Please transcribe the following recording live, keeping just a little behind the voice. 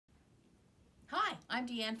I'm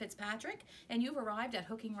Deanne Fitzpatrick, and you've arrived at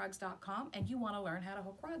hookingrugs.com, and you want to learn how to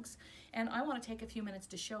hook rugs. And I want to take a few minutes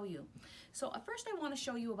to show you. So first I want to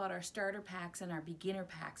show you about our starter packs and our beginner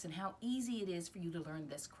packs and how easy it is for you to learn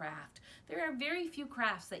this craft. There are very few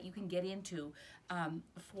crafts that you can get into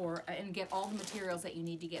and get all the materials that you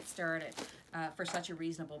need to get started for such a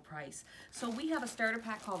reasonable price. So we have a starter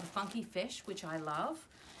pack called the Funky Fish, which I love.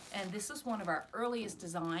 And this is one of our earliest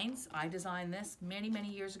designs. I designed this many, many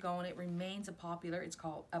years ago, and it remains it's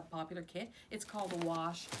called a popular kit. It's called the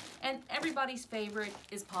Wash. And everybody's favorite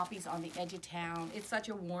is poppies on the edge of town. It's such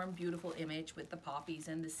a warm, beautiful image with the poppies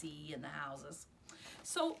and the sea and the houses.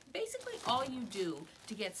 So basically all you do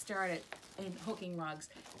to get started in hooking rugs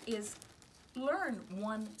is learn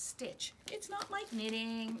one stitch. It's not like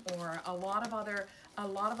knitting or a lot of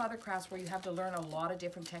other crafts where you have to learn a lot of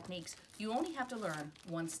different techniques. You only have to learn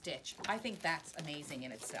one stitch. I think that's amazing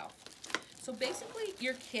in itself. So basically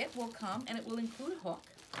your kit will come and it will include a hook,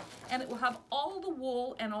 and it will have all the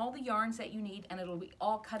wool and all the yarns that you need, and it'll be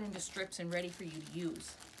all cut into strips and ready for you to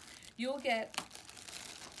use. You'll get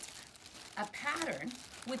a pattern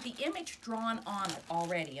with the image drawn on it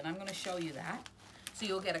already, and I'm going to show you that. So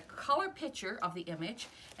you'll get a color picture of the image,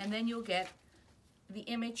 and then you'll get the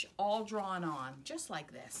image all drawn on, just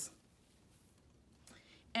like this.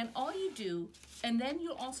 And all you do, and then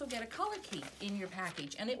you'll also get a color key in your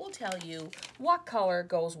package, and it will tell you what color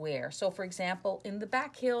goes where. So for example, in the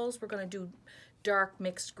back hills, we're going to do dark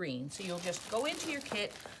mixed green. So you'll just go into your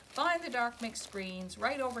kit, find the dark mixed greens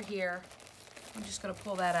right over here. I'm just going to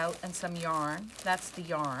pull that out, and some yarn. That's the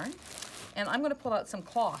yarn. And I'm going to pull out some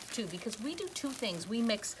cloth too, because we do two things. We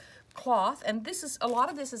mix cloth, and a lot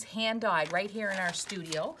of this is hand dyed right here in our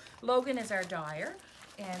studio. Logan is our dyer,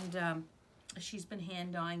 and she's been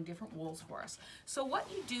hand dyeing different wools for us. So what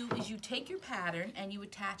you do is you take your pattern and you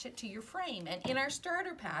attach it to your frame. And in our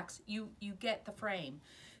starter packs, you get the frame.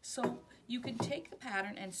 So you can take the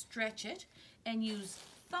pattern and stretch it and use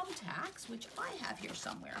thumbtacks, which I have here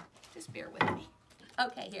somewhere. Just bear with me.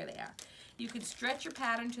 Okay, here they are. You can stretch your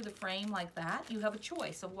pattern to the frame like that. You have a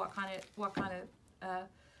choice of what kind of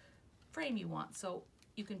frame you want. So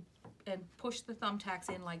you can push the thumbtacks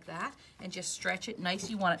in like that and just stretch it nice.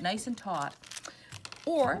 You want it nice and taut.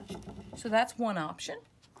 Or, so that's one option.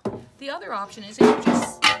 The other option is if you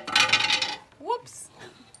just, whoops.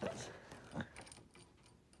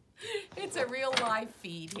 It's a real live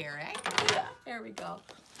feed here, eh? There we go.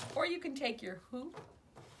 Or you can take your hoop,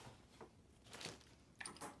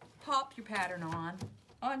 pop your pattern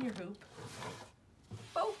on your hoop.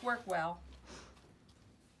 Both work well.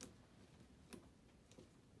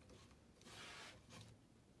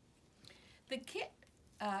 The kit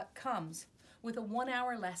comes with a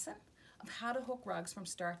 1-hour lesson of how to hook rugs from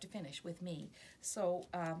start to finish with me. So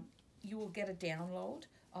you will get a download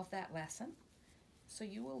of that lesson. So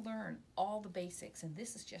you will learn all the basics, and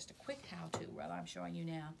this is just a quick how-to that I'm showing you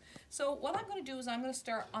now. So what I'm going to do is I'm going to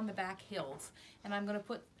start on the back hills, and I'm going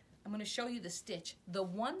to show you the stitch, the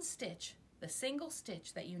one stitch, the single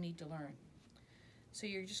stitch that you need to learn. So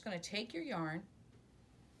you're just going to take your yarn.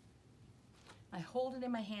 I hold it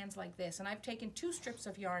in my hands like this, and I've taken 2 strips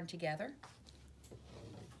of yarn together.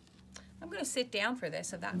 I'm going to sit down for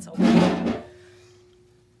this, if that's okay.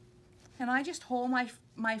 And I just hold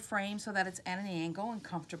my frame so that it's at an angle and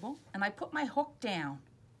comfortable, and I put my hook down.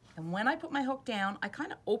 And when I put my hook down, I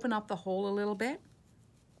kind of open up the hole a little bit,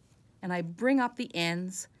 and I bring up the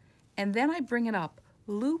ends, and then I bring it up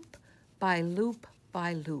loop by loop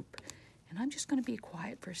by loop. And I'm just going to be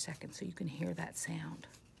quiet for a second so you can hear that sound.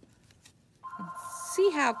 And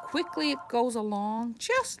see how quickly it goes along,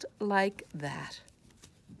 just like that.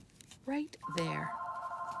 Right there.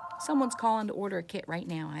 Someone's calling to order a kit right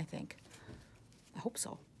now, I think. I hope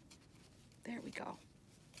so. There we go.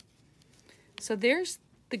 So there's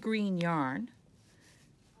the green yarn.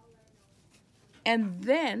 And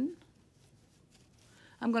then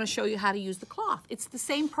I'm going to show you how to use the cloth. It's the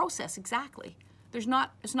same process exactly. It's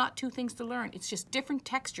not 2 things to learn. It's just different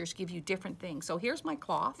textures give you different things. So here's my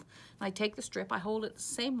cloth. And I take the strip. I hold it the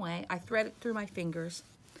same way. I thread it through my fingers.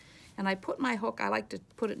 And I put my hook, I like to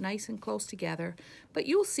put it nice and close together. But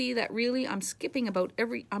you'll see that really I'm skipping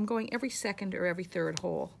I'm going every second or every third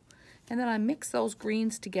hole. And then I mix those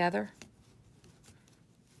greens together.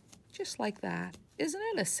 Just like that. Isn't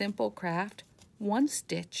it a simple craft? One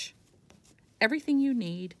stitch. Everything you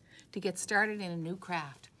need to get started in a new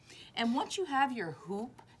craft. And once you have your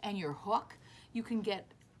hoop and your hook, you can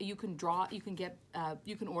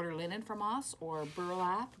order linen from us or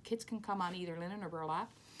burlap. Kits can come on either linen or burlap.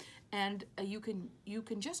 And you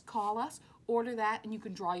can just call us, order that, and you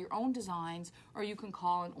can draw your own designs, or you can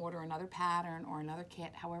call and order another pattern or another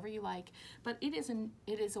kit, however you like. But it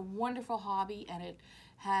is a wonderful hobby, and it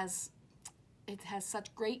has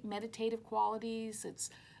such great meditative qualities.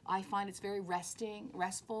 I find it's very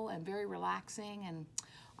restful, and very relaxing, and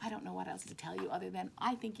I don't know what else to tell you other than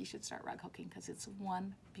I think you should start rug hooking because it's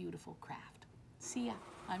one beautiful craft. See ya.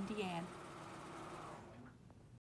 I'm Deanne.